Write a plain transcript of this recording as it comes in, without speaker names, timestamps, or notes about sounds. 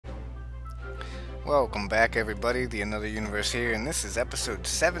Welcome back, everybody. The Another Universe here, and this is episode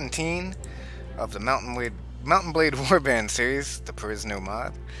 17 of the Mount and Blade Warband series, the Perisno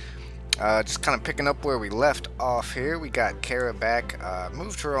mod. Just kind of picking up where we left off here. We got Kara back,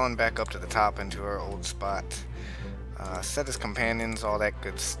 moved her on back up to the top into her old spot, set as companions, all that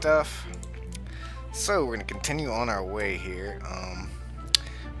good stuff. So we're gonna continue on our way here.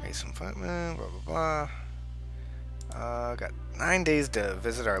 Raise some footmen, blah blah blah. Got 9 days to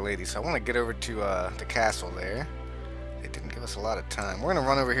visit Our Lady, so I want to get over to the castle there. They didn't give us a lot of time. We're going to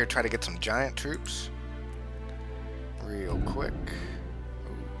run over here, try to get some giant troops real quick.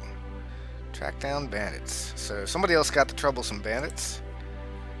 Ooh. Track down bandits. So somebody else got the troublesome bandits,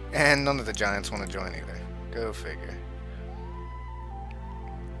 and none of the giants want to join either. Go figure.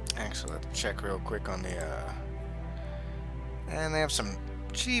 Actually, let's check real quick on the and they have some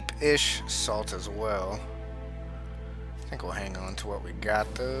cheap-ish salt as well. I think we'll hang on to what we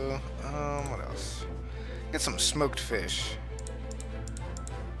got though. What else? Get some smoked fish.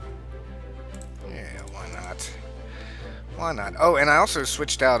 Yeah, why not? Why not? Oh, and I also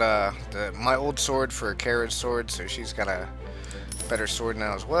switched out my old sword for Kara's sword, so she's got a better sword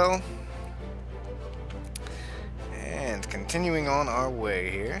now as well. And continuing on our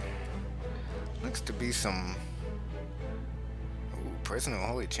way here. Looks to be some Perisno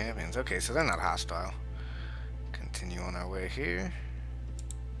Holy Champions. Okay, so they're not hostile. Continue on our way here.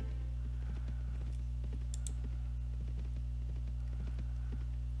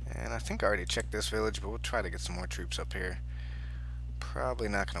 And I think I already checked this village, but we'll try to get some more troops up here. Probably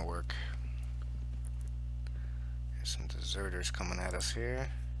not going to work. There's some deserters coming at us here.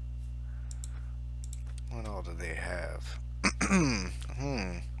 What all do they have?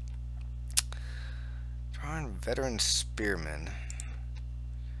 Drawing veteran spearmen.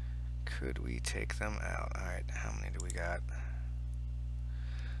 Could we take them out? Alright, how many do we got?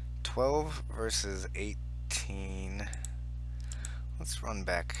 12 versus 18. Let's run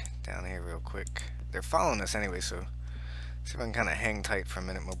back down here real quick. They're following us anyway, so see if I can kind of hang tight for a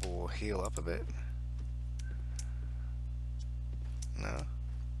minute. Maybe we'll heal up a bit. No.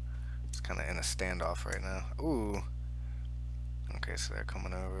 It's kind of in a standoff right now. Ooh. Okay, so they're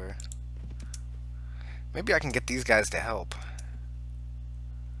coming over. Maybe I can get these guys to help.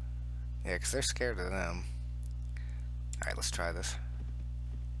 Yeah, because they're scared of them. Alright, let's try this.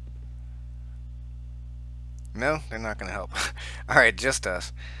 No, they're not going to help. Alright, just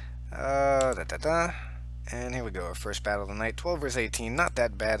us. And here we go, our first battle of the night. 12 versus 18, not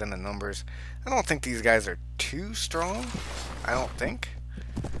that bad in the numbers. I don't think these guys are too strong. I don't think.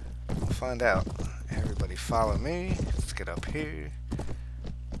 We'll find out. Everybody follow me. Let's get up here.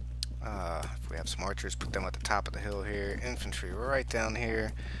 If we have some archers, put them at the top of the hill here. Infantry right down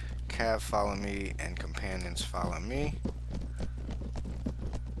here. Cav follow me, and companions follow me.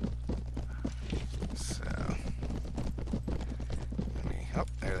 So, oh,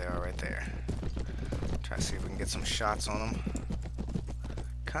 there they are right there. Try to see if we can get some shots on them.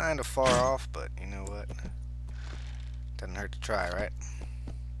 Kind of far off, but you know what? Doesn't hurt to try, right?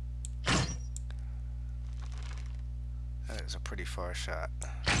 That is a pretty far shot.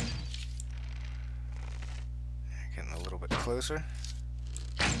 Getting a little bit closer.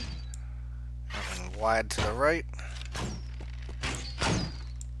 Wide to the right.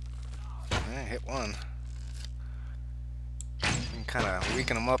 Hit one. You can kind of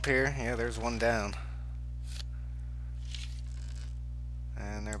weaken them up here. Yeah, there's one down.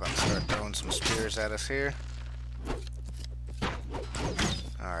 And they're about to start throwing some spears at us here.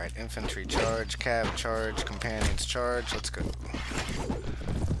 Alright, infantry charge, cav charge, companions charge. Let's go.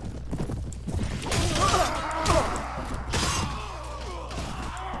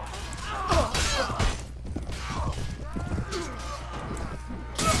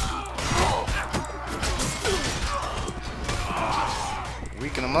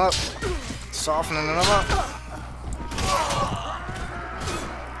 Weakening them up, softening them up.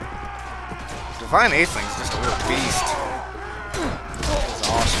 Divine Aethling's just a little beast. It's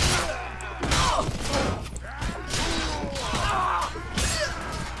awesome.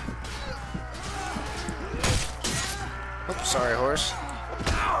 Oops, sorry, horse.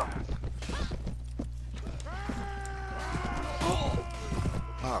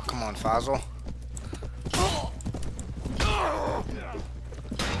 Oh, come on, Fossil.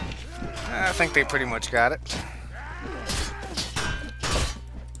 I think they pretty much got it.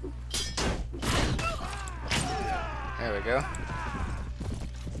 There we go.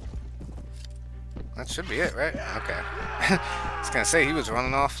 That should be it, right? Okay. I was gonna say, he was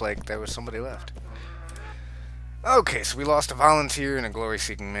running off like there was somebody left. Okay, so we lost a volunteer and a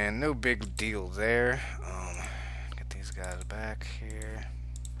glory-seeking man. No big deal there. Get these guys back here.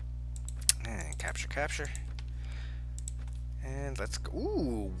 And Capture, capture. And let's go.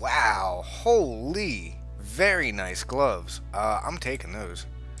 Ooh, wow. Holy. Very nice gloves. I'm taking those.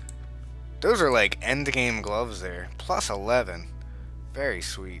 Those are like endgame gloves there. Plus 11. Very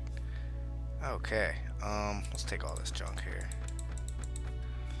sweet. Okay. Let's take all this junk here.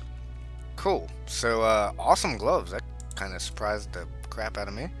 Cool. So, awesome gloves. That kind of surprised the crap out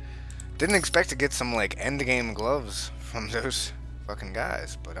of me. Didn't expect to get some like endgame gloves from those fucking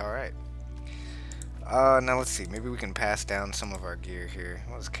guys, but alright. Now let's see. Maybe we can pass down some of our gear here.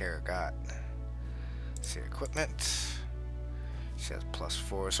 What does Kara got? Let's see, equipment. She has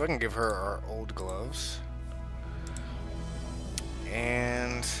 +4, so I can give her our old gloves.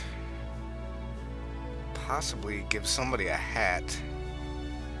 And possibly give somebody a hat.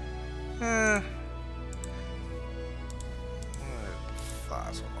 What did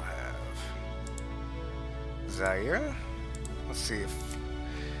Fossil have? Zaire? Let's see if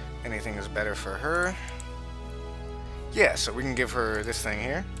anything is better for her. Yeah, so we can give her this thing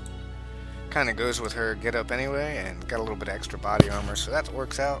here. Kind of goes with her get up anyway, and got a little bit of extra body armor, so that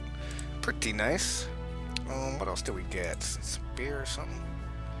works out pretty nice. What else did we get? Spear or something?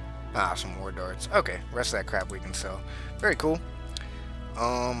 Ah, some war darts. Okay, rest of that crap we can sell. Very cool.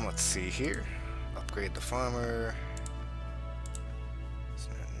 Let's see here. Upgrade the farmer.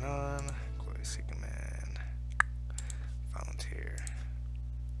 None. Glory Seeker Man. Volunteer.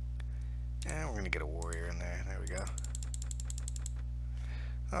 And we're gonna get a warrior in there. There we go.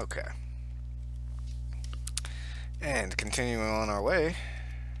 Okay. And continuing on our way.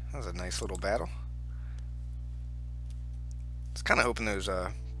 That was a nice little battle. I was kind of hoping those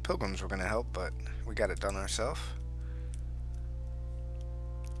pilgrims were going to help, but we got it done ourselves.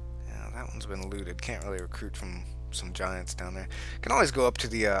 Yeah, that one's been looted. Can't really recruit from some giants down there. Can always go up to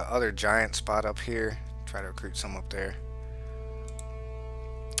the other giant spot up here. Try to recruit some up there.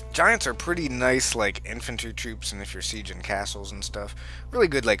 Giants are pretty nice, like, infantry troops, and if you're sieging castles and stuff. Really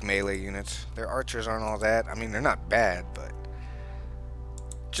good, like, melee units. Their archers aren't all that. I mean, they're not bad, but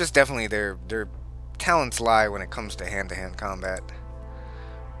just definitely their talents lie when it comes to hand-to-hand combat.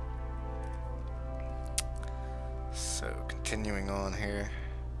 So, continuing on here.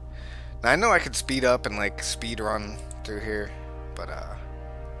 Now, I know I could speed up and, like, speed run through here, but,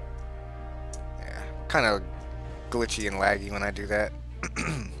 yeah, kind of glitchy and laggy when I do that.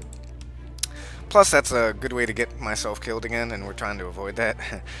 Plus, that's a good way to get myself killed again, and we're trying to avoid that.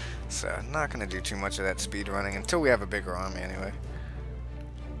 So, not going to do too much of that speed running until we have a bigger army anyway.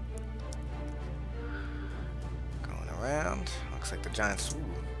 Going around. Looks like the giants...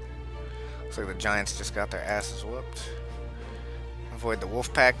 Ooh. Looks like the giants just got their asses whooped. Avoid the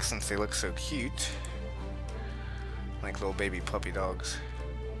wolf pack since they look so cute. Like little baby puppy dogs.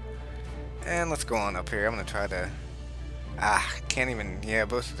 And let's go on up here. I'm going to try to... can't even... Yeah,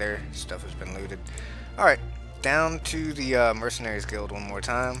 both of their stuff has been looted. Alright, down to the Mercenaries Guild one more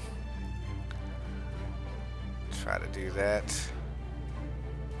time. Try to do that.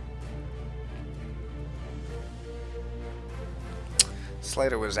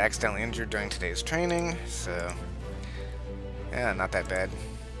 Slater was accidentally injured during today's training, so... Yeah, not that bad.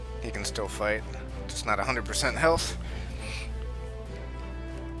 He can still fight. Just not 100% health.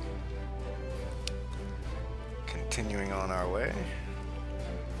 Continuing on our way.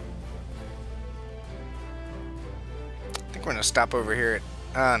 I think we're gonna stop over here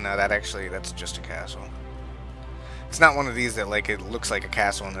at... no, that's just a castle. It's not one of these that, like, it looks like a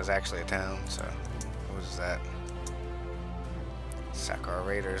castle and there's actually a town, so... What was that? Sakar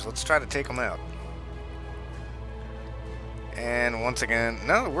Raiders. Let's try to take them out. And once again...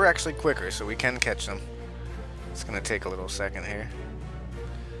 No, we're actually quicker, so we can catch them. It's gonna take a little second here.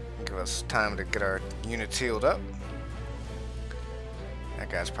 Give us time to get our units healed up. That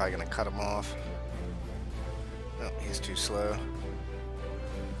guy's probably gonna cut him off. Oh, he's too slow.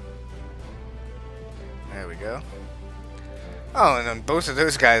 There we go. Oh, and then both of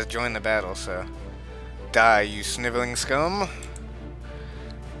those guys joined the battle, so... Die, you sniveling scum.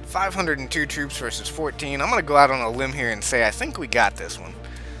 502 troops versus 14. I'm gonna go out on a limb here and say I think we got this one.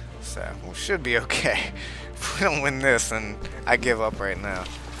 So, we should be okay. If we don't win this, then I give up right now.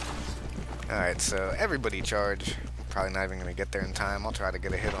 Alright, so everybody charge. Probably not even going to get there in time. I'll try to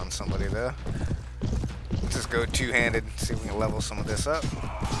get a hit on somebody though. Let's just go two-handed, see if we can level some of this up.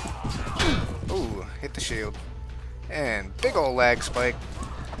 Ooh, hit the shield. And big ol' lag spike.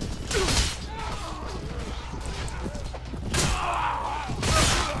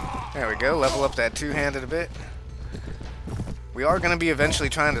 There we go, level up that two-handed a bit. We are going to be eventually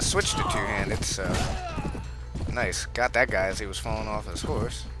trying to switch to two-handed, so... Nice, got that guy as he was falling off his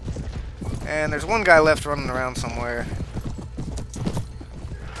horse. And there's one guy left running around somewhere.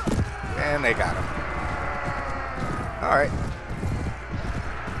 And they got him. Alright.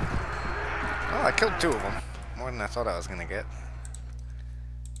 Oh, I killed 2 of them. More than I thought I was going to get.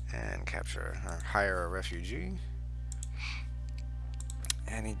 And capture or hire a refugee.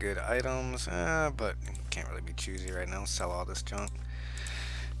 Any good items? But can't really be choosy right now. Sell all this junk.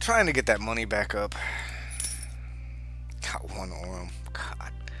 Trying to get that money back up. Got 1 Aurum.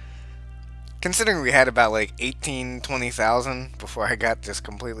 God. Considering we had about like 20,000 before I got just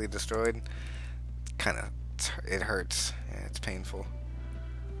completely destroyed. Kind of, it hurts. Yeah, it's painful.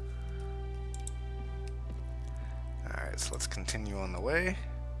 Alright, so let's continue on the way.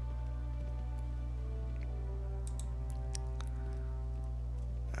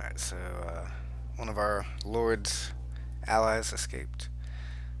 Alright, so one of our Lord's allies escaped.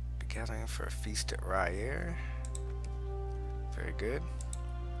 Be gathering for a feast at Ryer. Very good.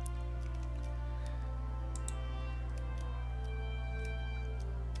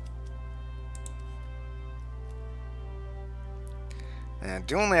 And I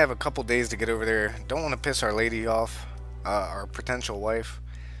do only have a couple days to get over there. Don't want to piss our lady off, our potential wife.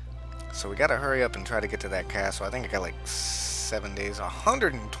 So we gotta hurry up and try to get to that castle. I think I got like 7 days.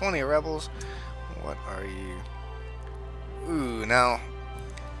 120 rebels. What are you? Ooh, now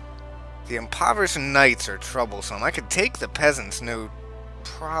the impoverished knights are troublesome. I could take the peasants, no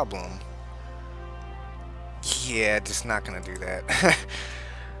problem. Yeah, just not gonna do that.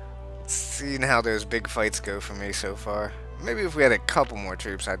 Seeing how those big fights go for me so far. Maybe if we had a couple more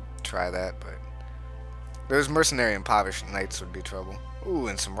troops, I'd try that, but those mercenary impoverished knights would be trouble. Ooh,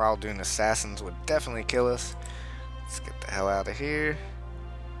 and some Raldoon assassins would definitely kill us. Let's get the hell out of here.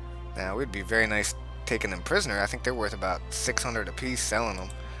 Now, it would be very nice taking them prisoner. I think they're worth about 600 apiece selling them.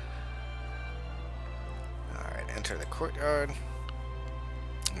 Alright, enter the courtyard.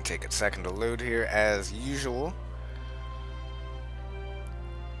 And take a second to load here as usual.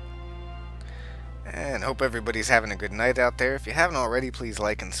 And hope everybody's having a good night out there. If you haven't already, please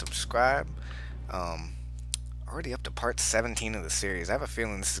like and subscribe. Already up to part 17 of the series. I have a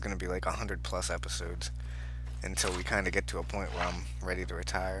feeling this is going to be like 100+ episodes until we kind of get to a point where I'm ready to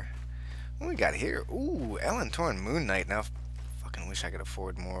retire. What we got here? Ooh, Elantoran Moon Knight. Now, fucking wish I could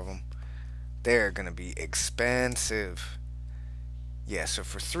afford more of them. They're going to be expensive. Yeah, so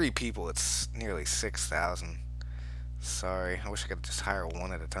for 3 people, it's nearly 6,000. Sorry, I wish I could just hire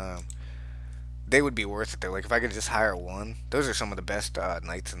 1 at a time. They would be worth it though. Like if I could just hire 1, those are some of the best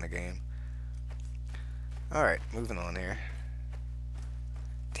knights in the game. Alright, moving on here.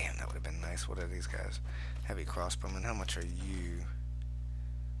 Damn, that would have been nice. What are these guys? Heavy crossbowmen. How much are you?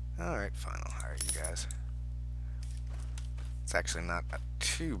 Alright, fine, I'll hire you guys. It's actually not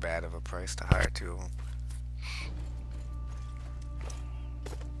too bad of a price to hire 2 of them.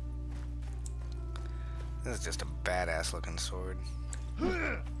 This is just a badass looking sword.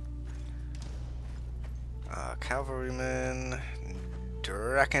 Cavalrymen,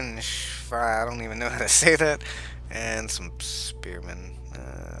 Dreckenschwein, I don't even know how to say that, and some spearmen.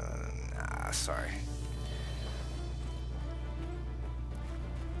 Sorry.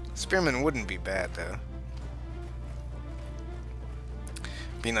 Spearmen wouldn't be bad though.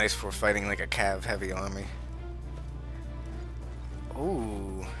 Be nice for fighting like a cav heavy army.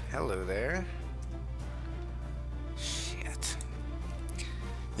 Ooh, hello there. Shit.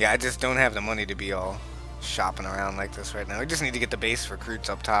 Yeah, I just don't have the money to be all shopping around like this right now. We just need to get the base recruits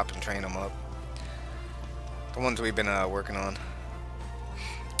up top and train them up. The ones we've been working on.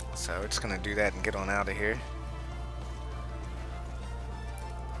 So we're just gonna do that and get on out of here.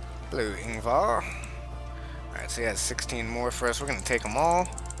 Hello, Ingvar. Alright, so he has 16 more for us. We're gonna take them all.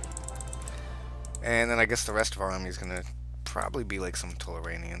 And then I guess the rest of our army is gonna probably be like some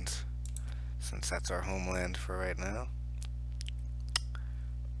Toleranians, since that's our homeland for right now.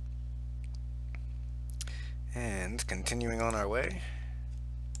 And continuing on our way,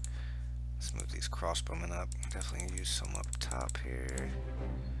 let's move these crossbowmen up. Definitely use some up top here.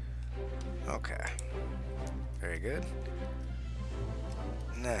 Okay, very good.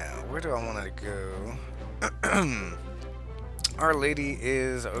 Now, where do I want to go? Our Lady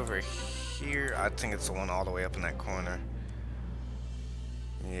is over here. I think it's the one all the way up in that corner.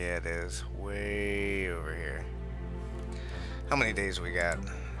 Yeah, it is. Way over here. How many days we got?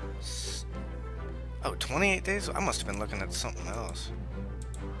 Oh, 28 days? I must have been looking at something else.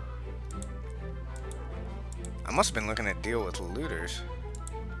 I must have been looking at deal with looters.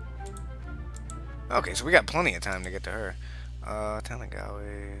 Okay, so we got plenty of time to get to her. Town of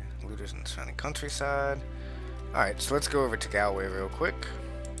Galway, looters in the surrounding countryside. Alright, so let's go over to Galway real quick.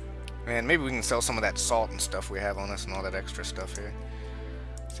 And maybe we can sell some of that salt and stuff we have on us and all that extra stuff here.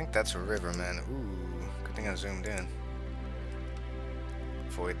 I think that's a river, man. Ooh, good thing I zoomed in.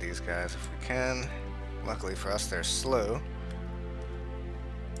 avoid these guys if we can. Luckily for us, they're slow.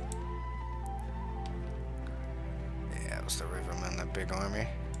 Yeah, it was the Rivermen, that big army.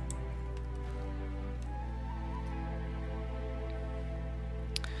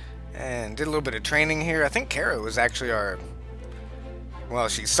 And did a little bit of training here. I think Kara was actually our... Well,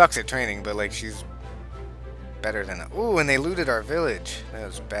 she sucks at training, but like she's better than... Ooh, and they looted our village.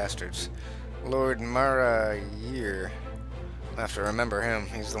 Those bastards. Lord Marayir. I have to remember him.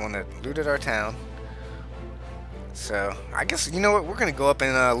 He's the one that looted our town. So, I guess, you know what? We're going to go up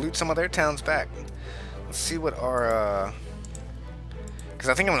and loot some of their towns back. Let's see what our... Because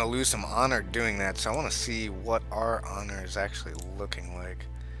I think I'm going to lose some honor doing that, so I want to see what our honor is actually looking like.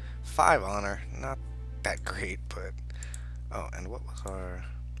 5 honor. Not that great, but... Oh, and what was our...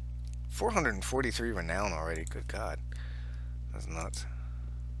 443 renown already. Good God. That's nuts.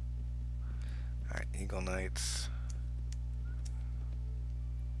 Alright, Eagle Knights.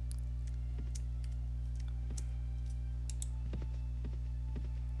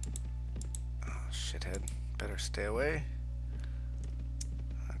 Oh, shithead. Better stay away.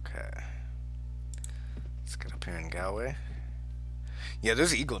 Okay. Let's get up here in Galway. Yeah,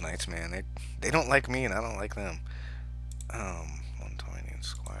 those Eagle Knights, man. They don't like me and I don't like them. 120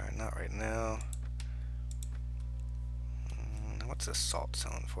 Squire. Not right now. What's this salt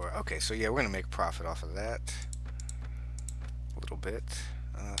selling for? Okay, so yeah, we're going to make profit off of that. A little bit.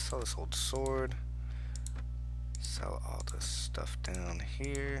 Sell this old sword. Sell all this stuff down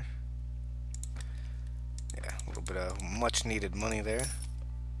here. Yeah, a little bit of much needed money there.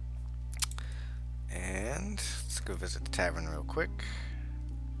 And let's go visit the tavern real quick.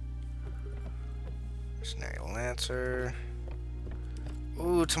 Mercenary Lancer.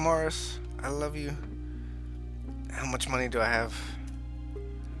 Ooh, Tamaris, I love you. How much money do I have?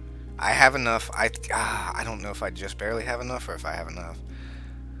 I have enough. I don't know if I just barely have enough or if I have enough.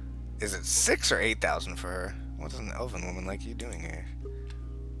 Is it 6 or 8,000 for her? What is an elven woman like you doing here?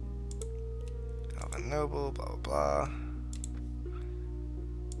 Elven noble, blah blah blah.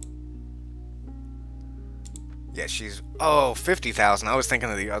 Yeah, she's 50,000. I was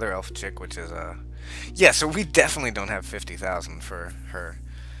thinking of the other elf chick, which is yeah. So we definitely don't have 50,000 for her.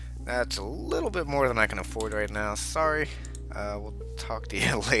 That's a little bit more than I can afford right now. Sorry. We'll talk to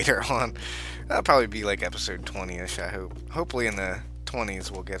you later on. That'll probably be like episode 20-ish, I hope. Hopefully in the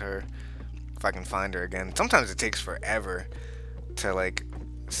 20s we'll get her, if I can find her again. Sometimes it takes forever to, like,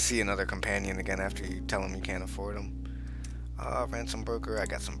 see another companion again after you tell them you can't afford them. Ransom broker, I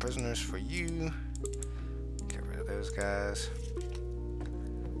got some prisoners for you. Get rid of those guys.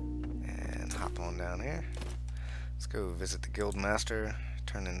 And hop on down here. Let's go visit the guild master.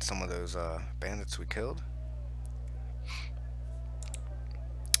 Turn in some of those bandits we killed.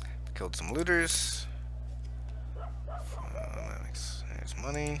 Killed some looters. There's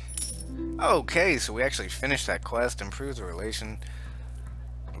money. Okay, so we actually finished that quest. Improve the relation.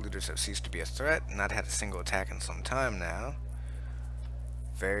 Looters have ceased to be a threat. Not had a single attack in some time now.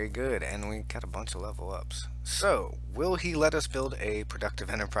 Very good, and we got a bunch of level ups. So, will he let us build a productive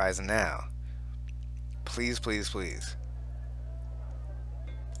enterprise now? Please, please, please.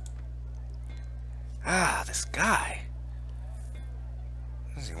 Ah, this guy.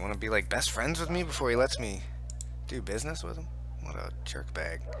 Does he want to be like best friends with me before he lets me do business with him? What a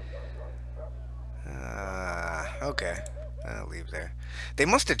jerkbag. Okay. I'll leave there. They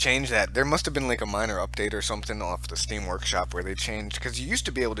must have changed that. There must have been like a minor update or something off the Steam Workshop where they changed. Because you used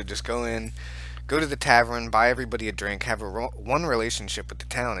to be able to just go in, go to the tavern, buy everybody a drink, have one relationship with the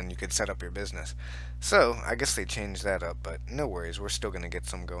town, and you could set up your business. So, I guess they changed that up, but no worries. We're still going to get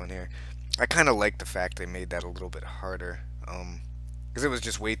some going here. I kind of like the fact they made that a little bit harder. Because it was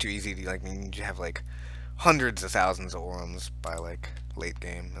just way too easy to, like, you have, like, hundreds of thousands of orums by, like, late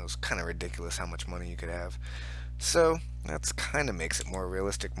game. It was kind of ridiculous how much money you could have. So, that's kind of makes it more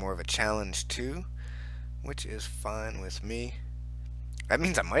realistic, more of a challenge, too. Which is fine with me. That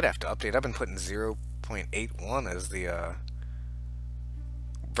means I might have to update. I've been putting 0.81 as the,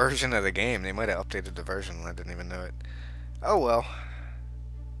 version of the game. They might have updated the version and I didn't even know it. Oh, well.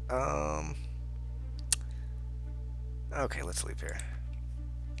 Okay, let's leave here.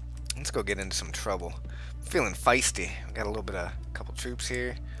 Let's go get into some trouble. I'm feeling feisty. I got a couple troops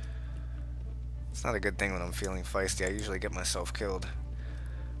here. It's not a good thing when I'm feeling feisty. I usually get myself killed.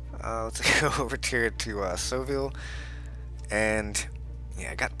 Let's go over here to Soville. And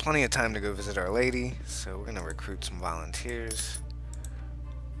yeah, I got plenty of time to go visit Our Lady. So we're gonna recruit some volunteers.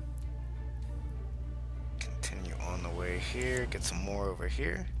 Continue on the way here. Get some more over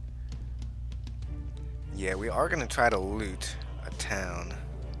here. Yeah, we are gonna try to loot a town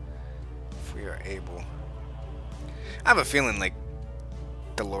if we are able. I have a feeling like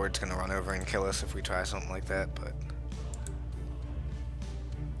the Lord's gonna run over and kill us if we try something like that, but...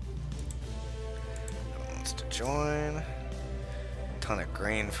 Wants to join. Ton of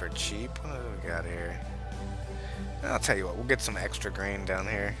grain for cheap. What do we got here? I'll tell you what, we'll get some extra grain down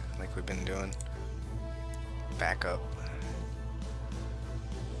here, like we've been doing. Back up.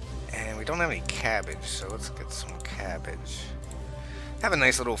 And we don't have any cabbage, so let's get some cabbage. Have a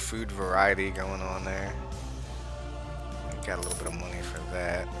nice little food variety going on there. Got a little bit of money for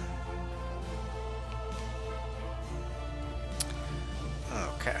that.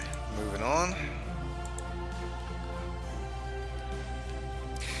 Okay, moving on.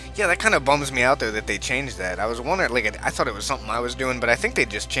 Yeah, that kind of bums me out though that they changed that. I was wondering, like, I thought it was something I was doing, but I think they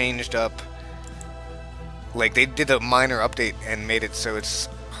just changed up. Like, they did a minor update and made it so it's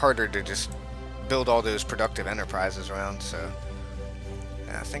harder to just build all those productive enterprises around. So,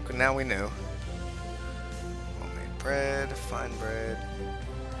 yeah, I think now we know. Homemade bread, fine bread.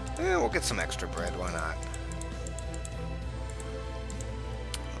 Yeah, we'll get some extra bread. Why not?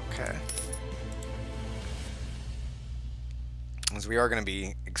 Okay. As we are going to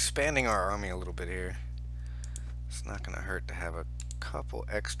be expanding our army a little bit here, it's not going to hurt to have a couple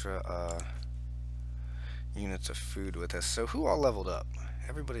extra units of food with us. So who all leveled up?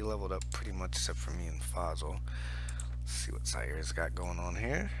 Everybody leveled up pretty much except for me and Fossil. Let's see what Zaire's got going on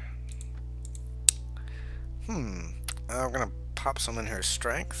here. I'm going to pop some in her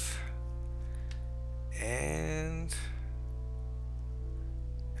strength. And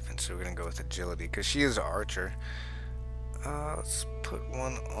eventually we're going to go with agility because she is an archer. Let's put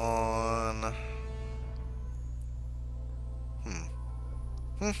one on...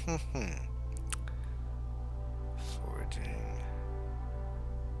 Foraging.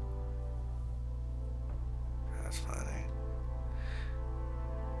 Pathfinding.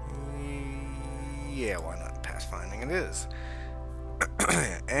 Yeah, why not? Pathfinding it is.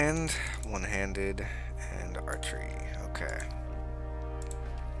 And one-handed and archery. Okay.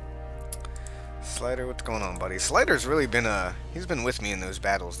 Slider, what's going on, buddy? Slider's really been he's been with me in those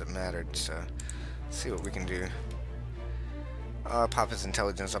battles that mattered, so let's see what we can do. Pop his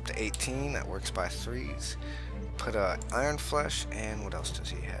intelligence up to 18, that works by 3s. Put Iron Flesh, and what else does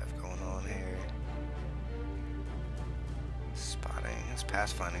he have going on here? Spotting, his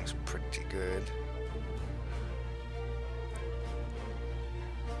pathfinding's pretty good.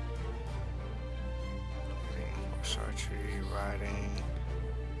 Horse archery, riding.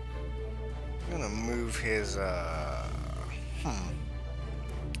 I'm gonna move his,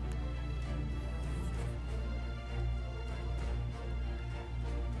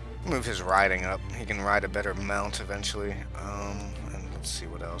 move his riding up. He can ride a better mount eventually. And let's see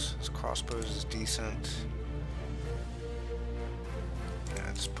what else. His crossbows is decent.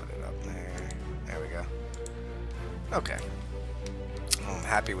 Yeah, just put it up there. There we go. Okay. I'm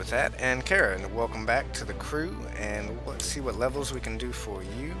happy with that. And Kara, welcome back to the crew. And let's see what levels we can do for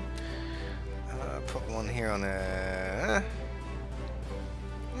you. Put one here on a...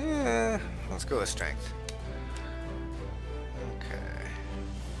 yeah, let's go with strength. Okay.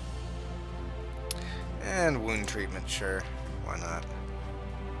 And wound treatment, sure. Why not?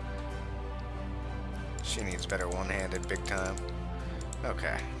 She needs better one-handed big time.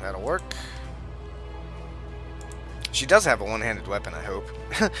 Okay, that'll work. She does have a one-handed weapon, I hope.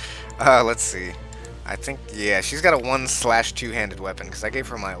 Let's see. I think, yeah, she's got a 1/2-handed weapon, because I gave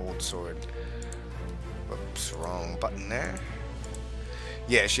her my old sword. Whoops, wrong button there.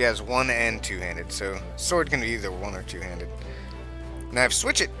 Yeah, she has 1- and 2-handed, so sword can be either 1- or 2-handed. Now, if I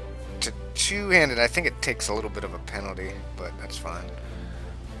switch it to 2-handed, I think it takes a little bit of a penalty, but that's fine.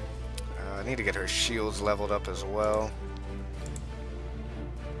 I need to get her shields leveled up as well.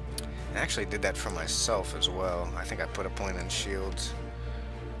 I actually did that for myself as well. I think I put a point in shields.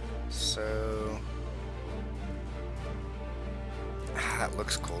 So... that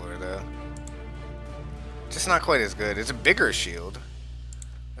looks cooler, though. Just not quite as good. It's a bigger shield.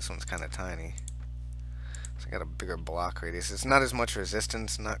 This one's kind of tiny. So I got a bigger block radius. It's not as much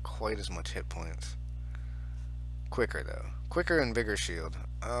resistance, not quite as much hit points. Quicker, though. Quicker and bigger shield.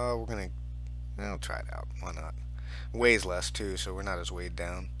 We're gonna... I'll try it out. Why not? Weighs less, too, so we're not as weighed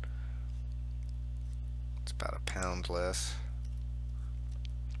down. It's about a pound less.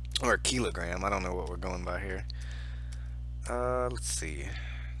 Or a kilogram. I don't know what we're going by here. Let's see.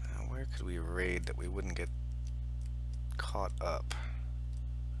 Where could we raid that we wouldn't get caught up?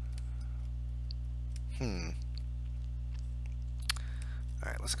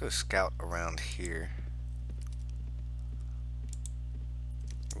 Alright, let's go scout around here.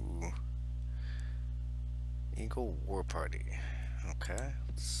 Ooh. Eagle War Party. Okay,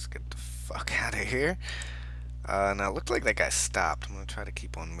 let's get the fuck out of here. Now it looked like that guy stopped. I'm gonna try to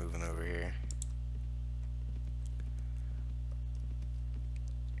keep on moving over here.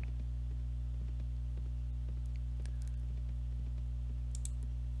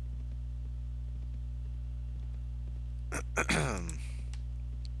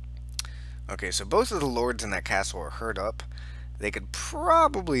 Okay, so both of the lords in that castle are hurt up. They could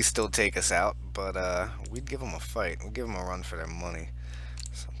probably still take us out, but we'd give them a fight. We'd give them a run for their money.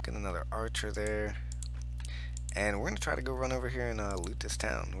 So I'm getting another archer there. And we're going to try to go run over here and loot this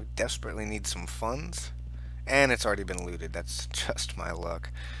town. We desperately need some funds. And it's already been looted. That's just my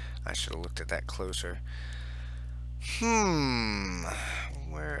luck. I should have looked at that closer.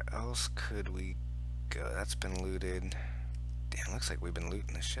 Where else could we go? That's been looted. Damn, looks like we've been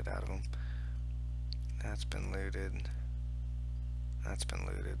looting the shit out of them. That's been looted. That's been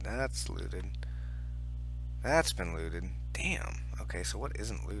looted. That's looted. That's been looted. Damn. Okay, so what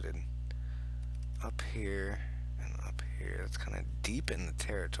isn't looted? Up here and up here. That's kind of deep in the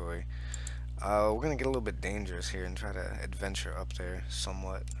territory. We're going to get a little bit dangerous here and try to adventure up there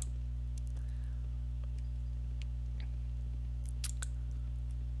somewhat.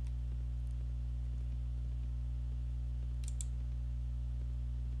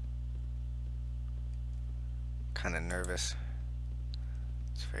 Kind of nervous.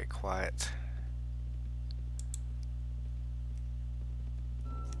 It's very quiet.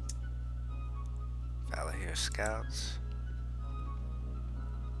 Valahir scouts.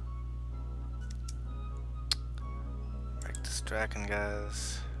 Break this dragon,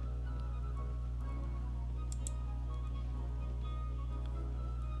 guys.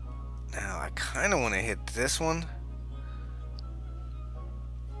 Now I kind of want to hit this one.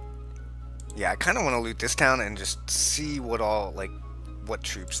 Yeah, I kind of want to loot this town and just see what what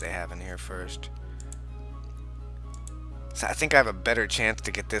troops they have in here first. So I think I have a better chance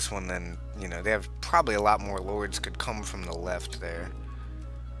to get this one than, you know, they have probably a lot more lords could come from the left there.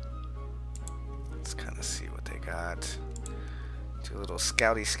 Let's kind of see what they got. Do a little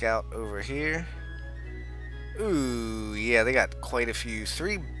scouty scout over here. Ooh, yeah, they got quite a few.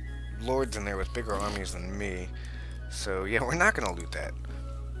 3 lords in there with bigger armies than me. So, yeah, we're not going to loot that.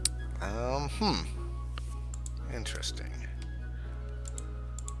 Interesting.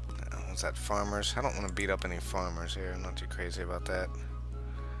 What's that, farmers? I don't want to beat up any farmers here. I'm not too crazy about that.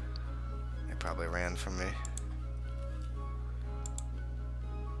 They probably ran from me.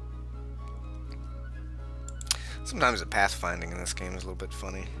 Sometimes the pathfinding in this game is a little bit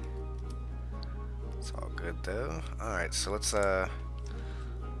funny. It's all good though. Alright, so let's level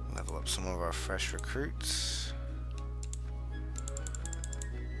up some of our fresh recruits.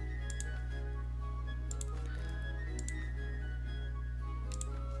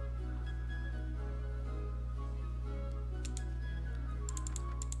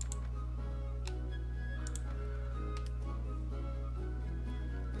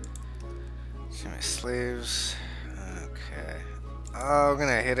 See my slaves. Okay. Oh, we're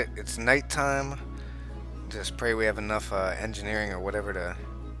gonna hit it. It's nighttime. Just pray we have enough engineering or whatever to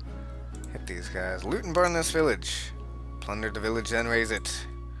hit these guys. Loot and burn this village. Plunder the village, then raise it.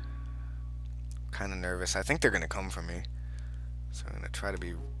 Kind of nervous. I think they're gonna come for me. So I'm gonna try to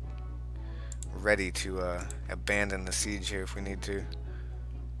be ready to abandon the siege here if we need to.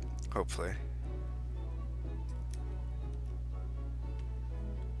 Hopefully.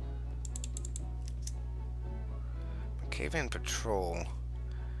 Cave-in patrol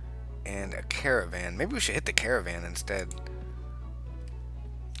and a caravan. Maybe we should hit the caravan instead.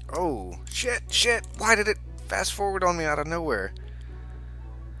 Oh, shit. Why did it fast forward on me out of nowhere?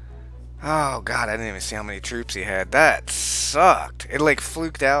 Oh, God, I didn't even see how many troops he had. That sucked. It, like,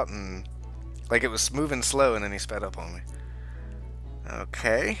 fluked out and, like, it was moving slow and then he sped up on me.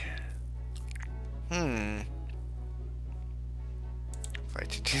 Okay.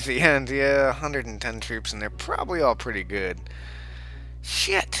 Fight you to the end. Yeah, 110 troops, and they're probably all pretty good.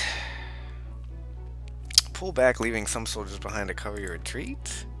 Shit. Pull back, leaving some soldiers behind to cover your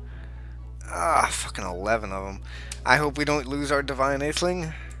retreat. Ah, fucking 11 of them. I hope we don't lose our Divine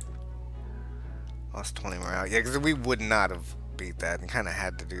Atheling. Lost 20 morale. Yeah, because we would not have beat that and kind of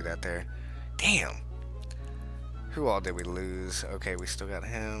had to do that there. Damn. Who all did we lose? Okay, we still got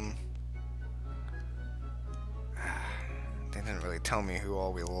him. They didn't really tell me who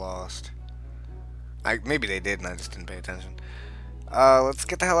all we lost. Maybe they did and I just didn't pay attention. Let's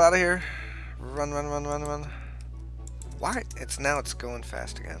get the hell out of here. Run. Why? It's going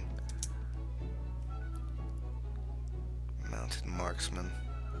fast again. Mounted marksman.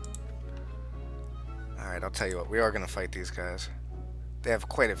 Alright, I'll tell you what. We are going to fight these guys. They have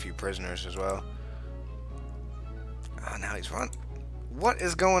quite a few prisoners as well. Oh, now he's run. What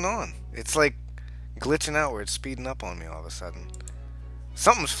is going on? It's like glitching out where it's speeding up on me all of a sudden.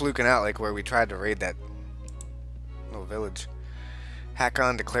 Something's fluking out, like where we tried to raid that little village.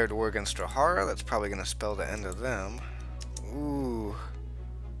 Hakon declared war against Strahara. That's probably going to spell the end of them. Ooh.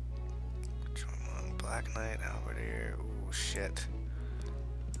 Black Knight, Albert here. Ooh, shit.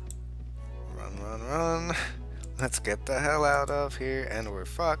 Run, run, run. Let's get the hell out of here, and we're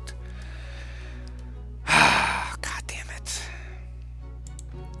fucked. God damn it.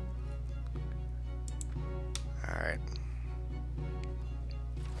 Alright.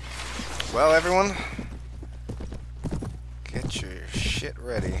 Well, everyone, get your shit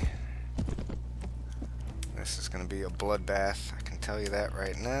ready. This is going to be a bloodbath. I can tell you that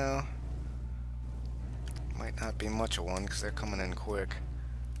right now. Might not be much of one because they're coming in quick.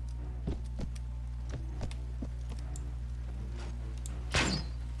 I'm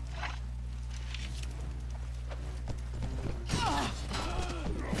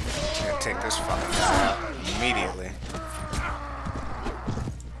gonna take this fucking guy out immediately.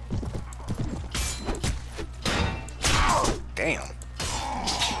 Damn.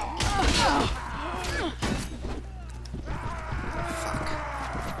 Fuck.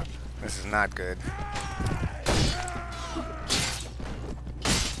 This is not good.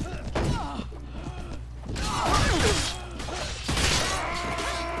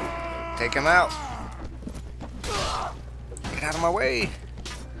 Take him out. Get out of my way.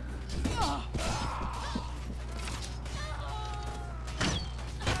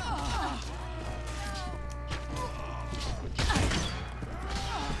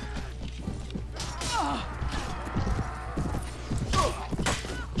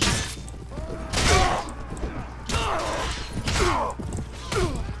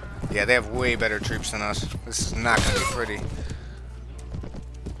 Yeah, they have way better troops than us. This is not going to be pretty.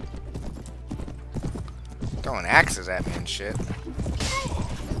 Throwing axes at me and shit. Damn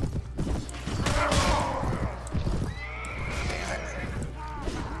it.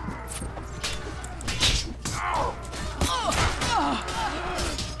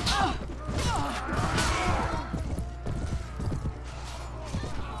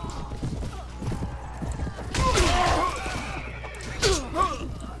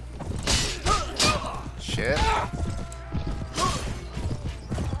 Shit.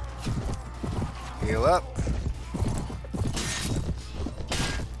 Heal up.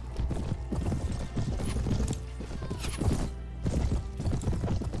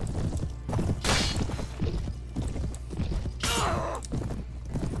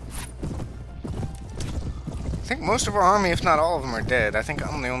 I think most of our army, if not all of them, are dead. I think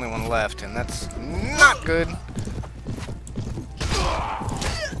I'm the only one left, and that's not good.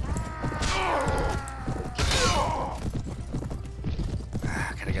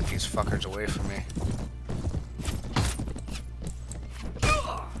 Gotta get these fuckers away from me.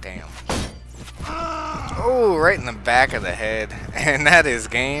 Damn. Oh, right in the back of the head. And that is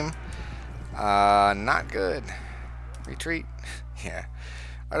game. Not good. Retreat. Yeah.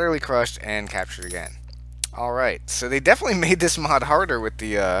 Utterly crushed and captured again. Alright, so they definitely made this mod harder with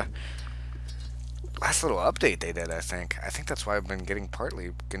the last little update they did, I think. I think that's why I've been getting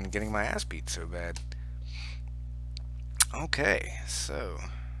my ass beat so bad. Okay, so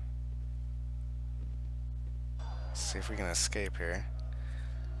let's see if we can escape here.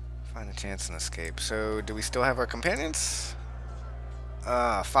 Find a chance and escape. So, do we still have our companions?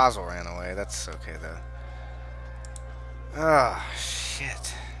 Fazil ran away. That's okay, though. Oh,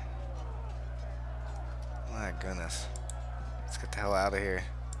 shit. My goodness. Let's get the hell out of here.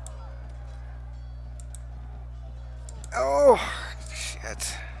 Oh,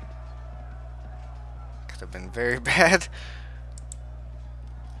 shit. Could have been very bad.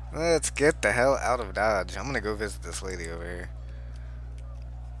 Let's get the hell out of Dodge. I'm gonna go visit this lady over here.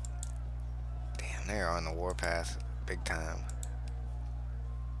 Damn, they are on the warpath. Big time.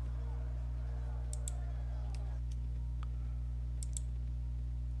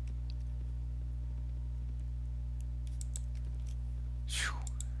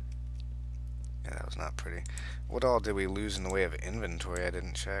 Yeah, that was not pretty. What all did we lose in the way of inventory? I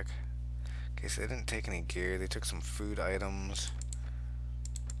didn't check. Okay, so they didn't take any gear. They took some food items.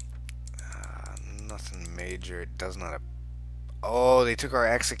 Nothing major. It does not... Oh, they took our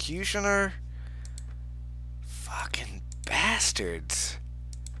executioner? Fucking bastards.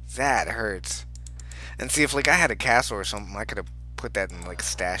 That hurts. And see, if like I had a castle or something, I could have put that and like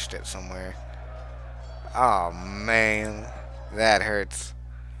stashed it somewhere. Oh, man. That hurts.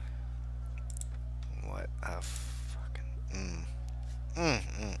 What a fucking... I'm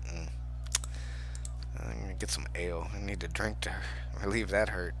gonna get some ale. I need to drink to relieve that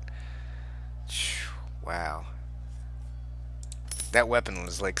hurt. Wow. That weapon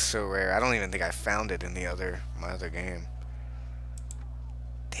was like so rare. I don't even think I found it in my other game.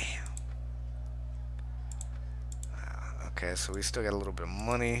 Damn. Okay, so we still got a little bit of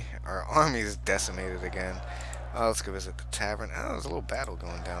money. Our army's decimated again. Oh, let's go visit the tavern. Oh, there's a little battle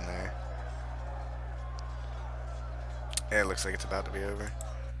going down there. Yeah, it looks like it's about to be over.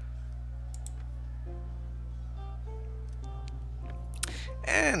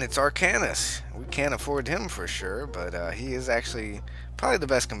 And it's Arcanus. We can't afford him for sure, but he is actually probably the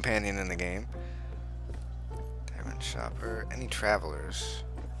best companion in the game. Tavern shopper. Any travelers?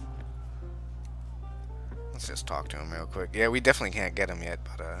 Let's just talk to him real quick. Yeah, we definitely can't get him yet,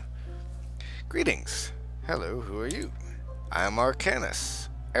 but greetings. Hello, who are you? I am Arcanus.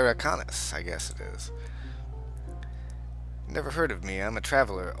 Aracanus, I guess it is. Never heard of me. I'm a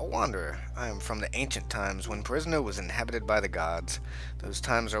traveler, a wanderer. I am from the ancient times when Perisno was inhabited by the gods. Those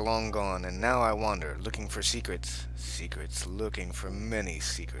times are long gone, and now I wander, looking for secrets. Secrets, looking for many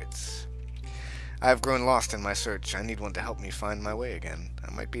secrets. I have grown lost in my search. I need one to help me find my way again.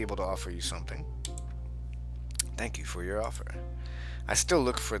 I might be able to offer you something. Thank you for your offer. I still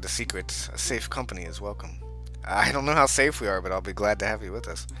look for the secrets. A safe company is welcome. I don't know how safe we are, but I'll be glad to have you with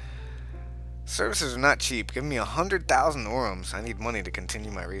us. Services are not cheap. Give me 100,000 orums. I need money to continue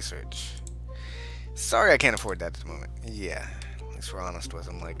my research. Sorry I can't afford that at the moment. Yeah, at least we're honest with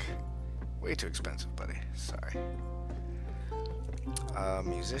him. Like, way too expensive, buddy. Sorry.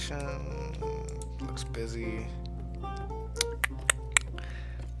 Musician. Looks busy.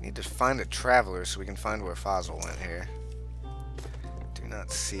 Need to find a traveler so we can find where Fossil went here. Do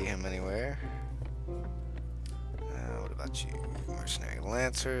not see him anywhere. What about you? Mercenary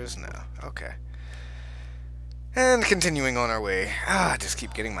Lancers? No. Okay. And continuing on our way. Just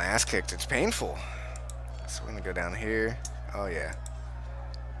keep getting my ass kicked. It's painful. So we're gonna go down here. Oh yeah.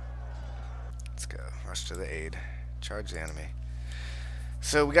 Let's go. Rush to the aid. Charge the enemy.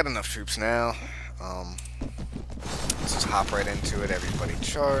 So we got enough troops now. Let's just hop right into it. Everybody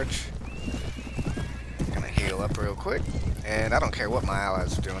charge. Gonna heal up real quick. And I don't care what my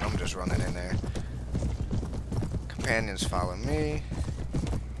allies are doing. I'm just running in there. Companions follow me.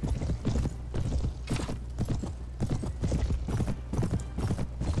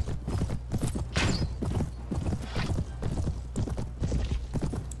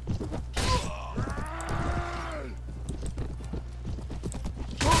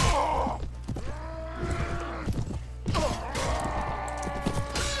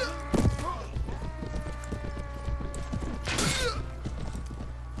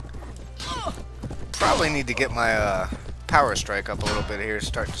 Probably need to get my power strike up a little bit here.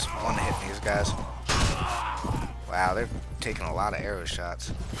 Start just one-hitting these guys. Wow, they're taking a lot of arrow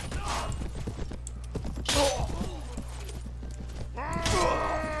shots.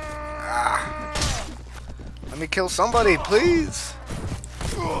 Let me kill somebody, please.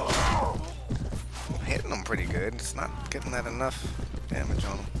 I'm hitting them pretty good. It's not getting that enough damage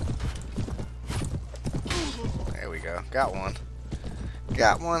on them. There we go. Got one.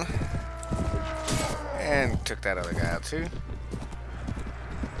 Got one. And took that other guy out too.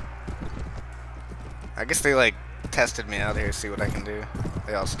 I guess they like tested me out here, see what I can do.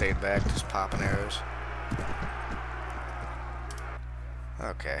 They all stayed back, just popping arrows.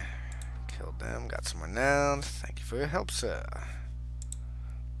 Okay. Killed them, got some renown. Thank you for your help, sir.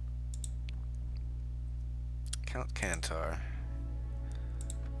 Count Kantar.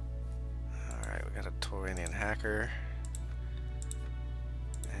 Alright, we got a Tauranian hacker.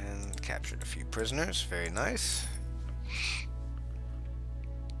 And captured a few prisoners. Very nice.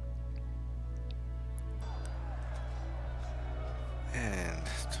 And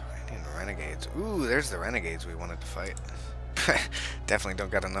Tauranian renegades. Ooh, there's the renegades we wanted to fight. Definitely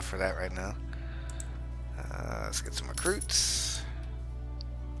don't got enough for that right now. Let's get some recruits.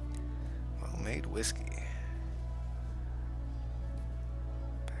 Well-made whiskey.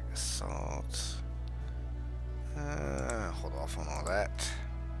 Bag of salt. Hold off on all that.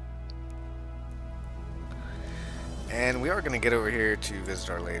 And we are going to get over here to visit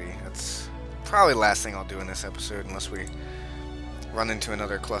Our Lady. That's probably the last thing I'll do in this episode unless we run into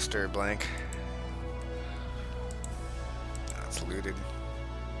another cluster blank. That's looted.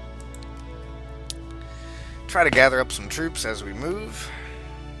 Try to gather up some troops as we move.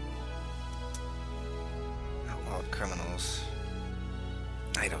 Outlawed criminals.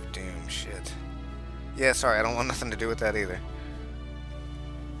 Night of Doom, shit. Yeah, sorry, I don't want nothing to do with that either.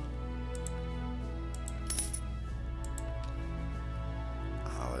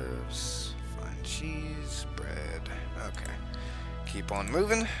 Olives, fine cheese, bread. Okay. Keep on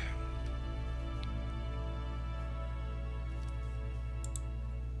moving.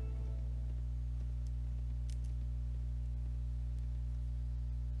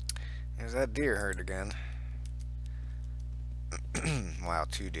 There's that deer herd again. Wow,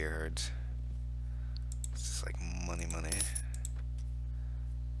 2 deer herds. It's just like money.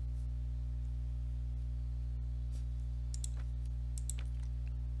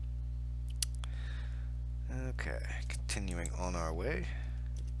 Okay, continuing on our way.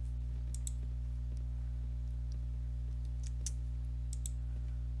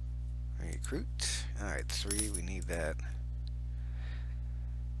 Recruit. Alright, 3, we need that.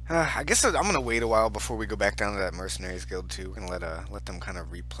 I guess I'm gonna wait a while before we go back down to that mercenaries guild too. We're gonna let them kind of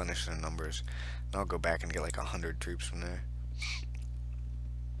replenish their numbers. And I'll go back and get like 100 troops from there.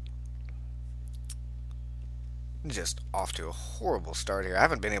 Just off to a horrible start here. I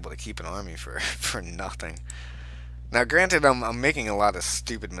haven't been able to keep an army for nothing. Now, granted, I'm making a lot of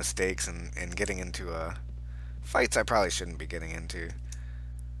stupid mistakes and getting into fights I probably shouldn't be getting into.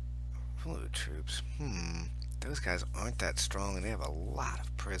 Hello, troops. Those guys aren't that strong, and they have a lot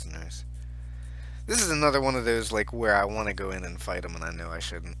of prisoners. This is another one of those like where I want to go in and fight them, and I know I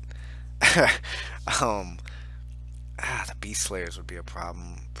shouldn't. The beast slayers would be a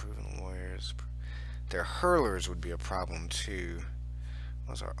problem. Proven warriors. Their hurlers would be a problem too.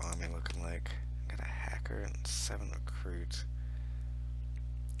 What's our army looking like? Got a hacker and 7 recruits.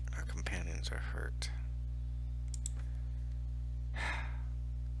 Our companions are hurt.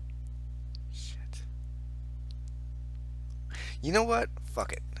 Shit. You know what?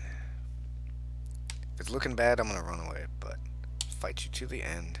 Fuck it. If it's looking bad, I'm gonna run away, but fight you to the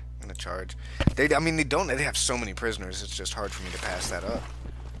end. I'm gonna charge. They have so many prisoners, it's just hard for me to pass that up.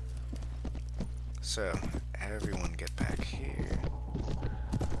 So, everyone get back here.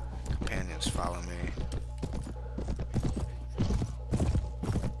 Companions, follow me.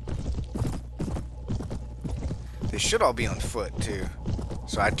 They should all be on foot, too.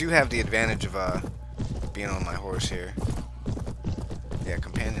 So I do have the advantage of being on my horse here. Yeah,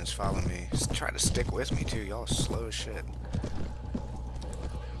 companions, follow me. Just try to stick with me, too. Y'all slow as shit.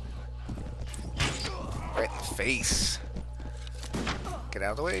 Right in the face. Get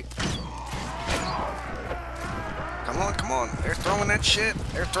out of the way. Come on. They're throwing that shit.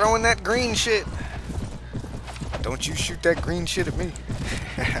 They're throwing that green shit. Don't you shoot that green shit at me.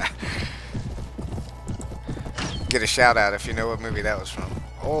 Get a shout out if you know what movie that was from.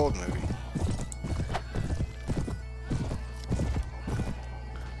 Old movie.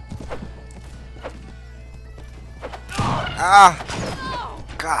 Ah!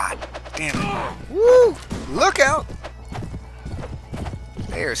 God damn it. Woo! Look out!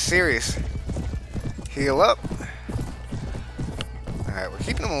 They are serious. Heal up. Alright, we're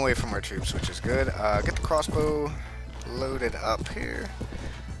keeping them away from our troops, which is good. Get the crossbow loaded up here.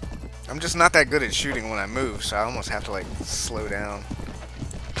 I'm just not that good at shooting when I move, so I almost have to, like, slow down.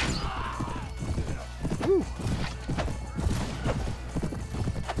 Woo.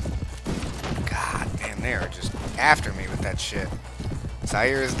 God damn, they are just after me with that shit.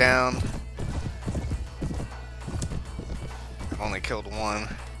 Zaire is down. I've only killed 1.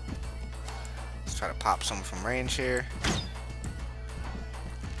 Let's try to pop some from range here.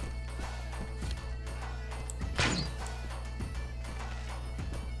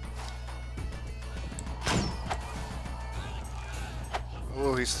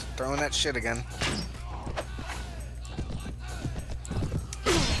 Oh, he's throwing that shit again.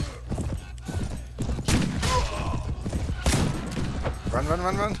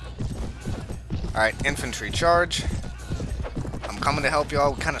 Run. Alright, infantry charge. I'm coming to help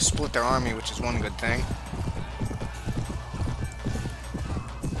y'all. We kind of split their army, which is one good thing.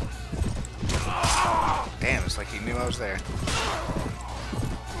 Damn, it's like he knew I was there.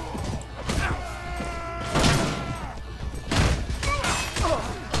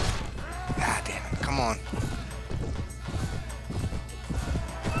 God damn it, come on.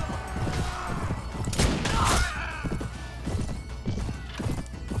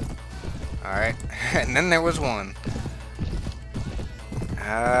 Alright, and then there was one.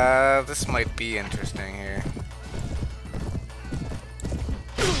 This might be interesting here.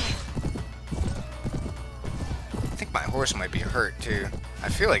 I think my horse might be hurt too. I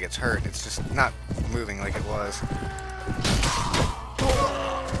feel like it's hurt, it's just not moving like it was.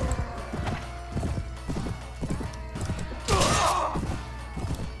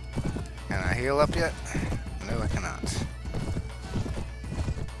 Can I heal up yet? No, I cannot.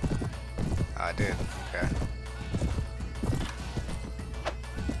 I did, okay.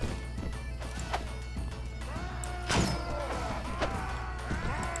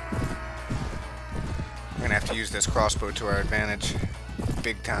 We're gonna have to use this crossbow to our advantage.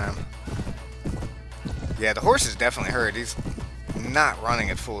 Big time. Yeah, the horse is definitely hurt. He's not running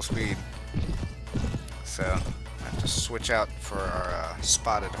at full speed. So, I have to switch out for our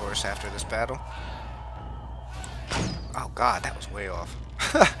spotted horse after this battle. Oh god, that was way off.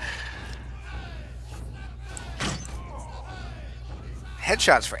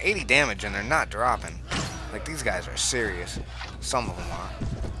 Headshots for 80 damage and they're not dropping. Like, these guys are serious. Some of them are.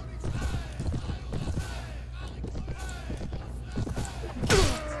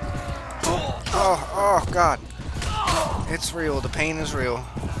 Oh god. It's real. The pain is real.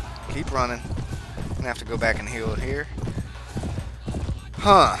 Keep running. Gonna have to go back and heal here.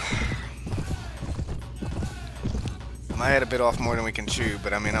 Huh. I had a bit off more than we can chew,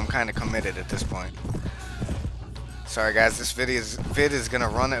 but I mean, I'm kind of committed at this point. Sorry guys, this vid is gonna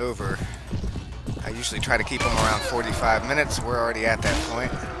run over. I usually try to keep them around 45 minutes. We're already at that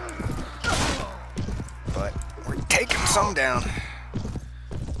point. But we're taking some down.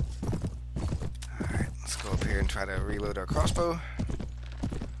 Alright, let's go up here and try to reload our crossbow.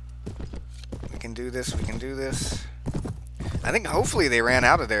 We can do this, we can do this. I think hopefully they ran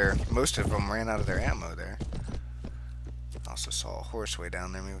out of their, most of them ran out of their ammo there. Also saw a horse way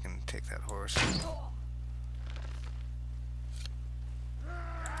down there. Maybe we can take that horse.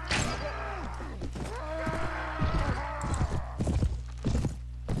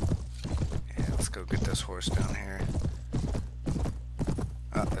 Yeah, let's go get this horse down here.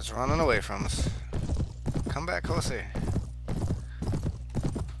 Oh, it's running away from us. Come back, Jose.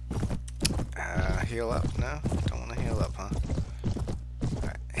 Heal up? No? Don't want to heal up, huh?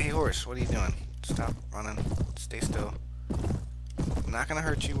 Alright. Hey, horse, what are you doing? Stop running. Stay still. I'm not gonna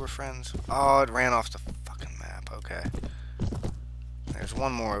hurt you, we're friends. Oh, it ran off the fucking map. Okay. There's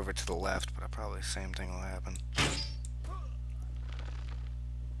one more over to the left, but probably the same thing will happen.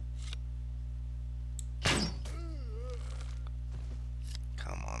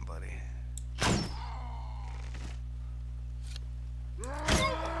 Come on, buddy.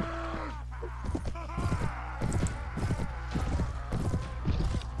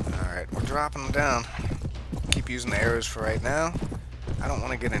 Alright, we're dropping them down. Keep using the arrows for right now. I don't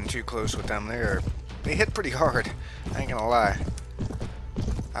want to get in too close with them. They hit pretty hard. I ain't gonna lie.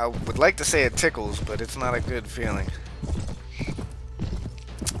 I would like to say it tickles, but it's not a good feeling.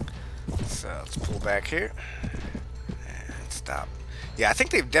 So let's pull back here and stop. Yeah, I think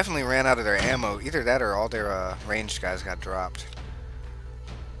they've definitely ran out of their ammo. Either that or all their ranged guys got dropped.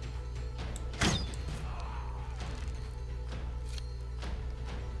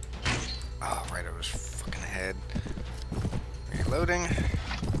 Oh, right over his fucking head. Reloading.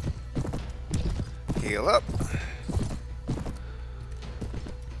 Heal up.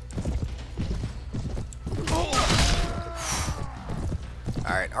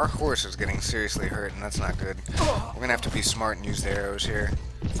 Alright, our horse is getting seriously hurt, and that's not good. We're gonna have to be smart and use the arrows here.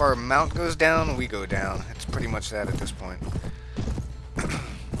 If our mount goes down, we go down. It's pretty much that at this point.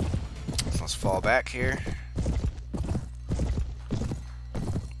 So let's fall back here.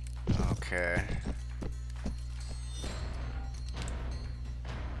 Okay.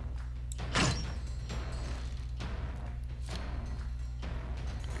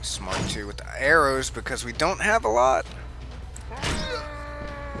 Be smart too with the arrows because we don't have a lot.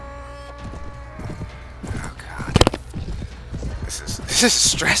 Oh god. This is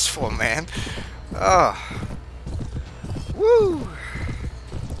stressful, man. Oh. Woo.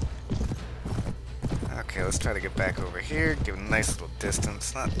 Okay, let's try to get back over here. Give a nice little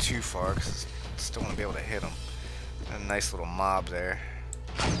distance. Not too far, because I still want to be able to hit them. A nice little mob there.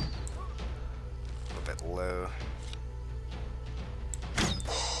 A little bit low.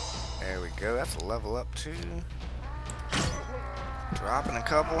 There we go. That's a level up, too. Dropping a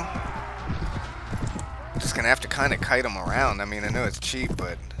couple. Just going to have to kind of kite them around. I mean, I know it's cheap,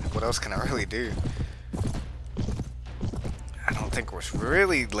 but what else can I really do? I don't think we're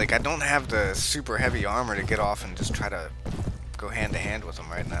really, like, I don't have the super heavy armor to get off and just try to go hand to hand with them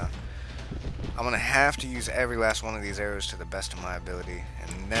right now. I'm gonna have to use every last one of these arrows to the best of my ability,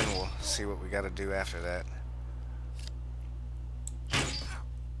 and then we'll see what we gotta do after that.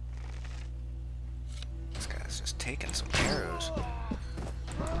 This guy's just taking some arrows.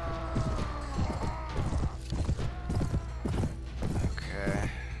 Okay.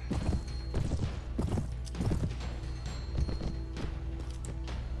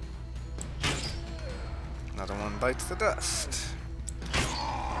 Another one bites the dust.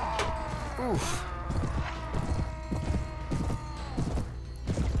 Oof.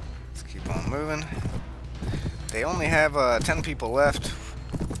 Let's keep on moving. They only have 10 people left.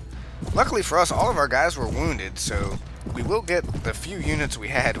 Luckily for us, all of our guys were wounded, so we will get the few units we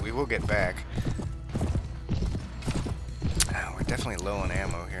had, we will get back. Oh, we're definitely low on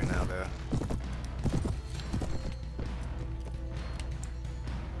ammo here now, though.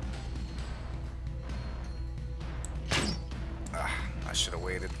 should have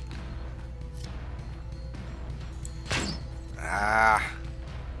waited. Ah,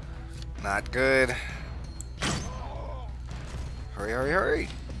 not good. Hurry, hurry, hurry.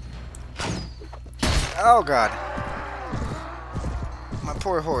 Oh god. My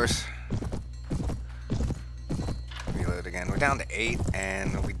poor horse. Reload again. We're down to 8,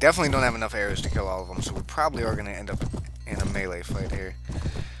 and we definitely don't have enough arrows to kill all of them, so we probably are going to end up in a melee fight here.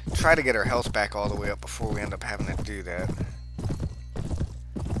 Try to get our health back all the way up before we end up having to do that.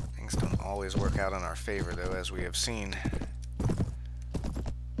 Things don't always work out in our favor, though, as we have seen.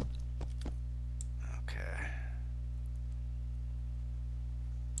 Okay.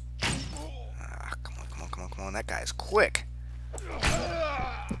 Ah, come on, come on, come on, come on. That guy's quick.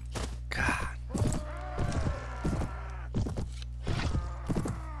 God.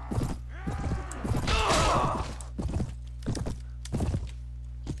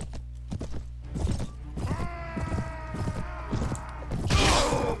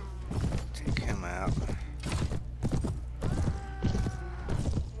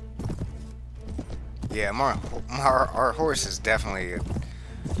 Yeah, our horse is definitely,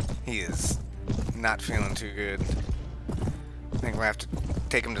 he is not feeling too good. I think we'll have to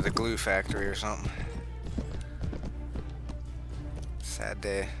take him to the glue factory or something. Sad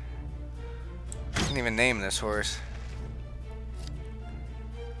day. Didn't even name this horse.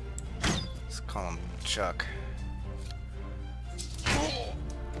 Let's call him Chuck.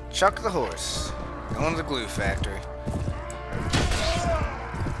 Chuck the horse. Going to the glue factory.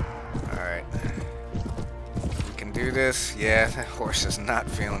 Do this. Yeah, that horse is not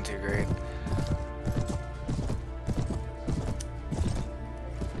feeling too great.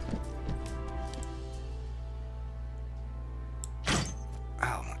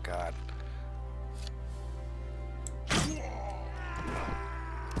 Oh my god.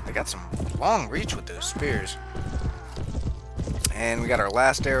 They got some long reach with those spears. And we got our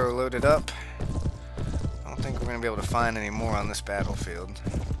last arrow loaded up. I don't think we're going to be able to find any more on this battlefield.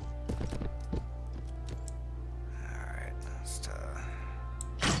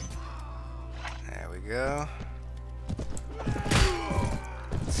 Go.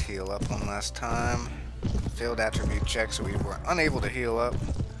 Let's heal up one last time. Failed attribute check, so we were unable to heal up.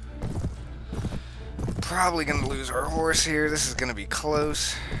 Probably gonna lose our horse here. This is gonna be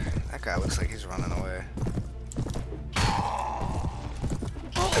close. That guy looks like he's running away.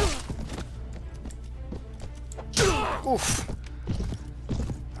 Oof.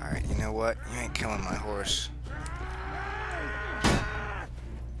 Alright, you know what? You ain't killing my horse.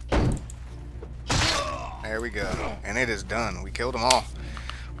 There we go. And it is done. We killed them all.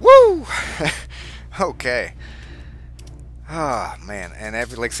 Woo! Okay. Ah, oh, man. And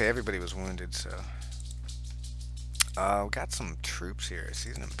like I say, everybody was wounded, so. We got some troops here. I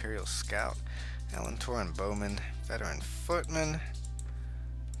see an Imperial Scout. Alantoran Bowman. Veteran Footman.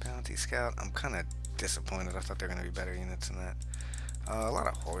 Bounty Scout. I'm kind of disappointed. I thought they were going to be better units than that. A lot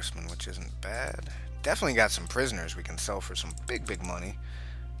of horsemen, which isn't bad. Definitely got some prisoners we can sell for some big, big money.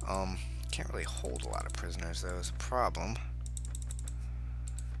 Can't really hold a lot of prisoners, though, is a problem.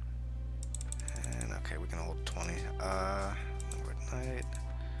 And, okay, we can hold 20. Numbered Knight.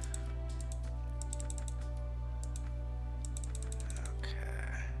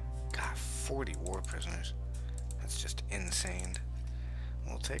 Okay. God, 40 war prisoners. That's just insane.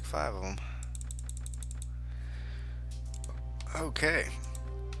 We'll take 5 of them. Okay.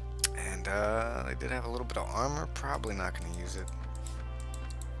 And, they did have a little bit of armor. Probably not going to use it.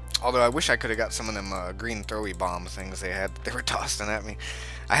 Although I wish I could have got some of them green throwy bomb things they were tossing at me.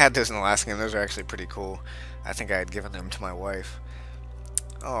 I had those in the last game. Those are actually pretty cool. I think I had given them to my wife.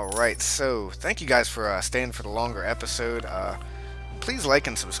 Alright, so thank you guys for staying for the longer episode. Please like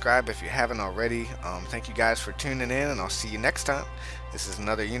and subscribe if you haven't already. Thank you guys for tuning in, and I'll see you next time. This is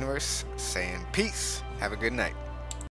Another Universe saying peace. Have a good night.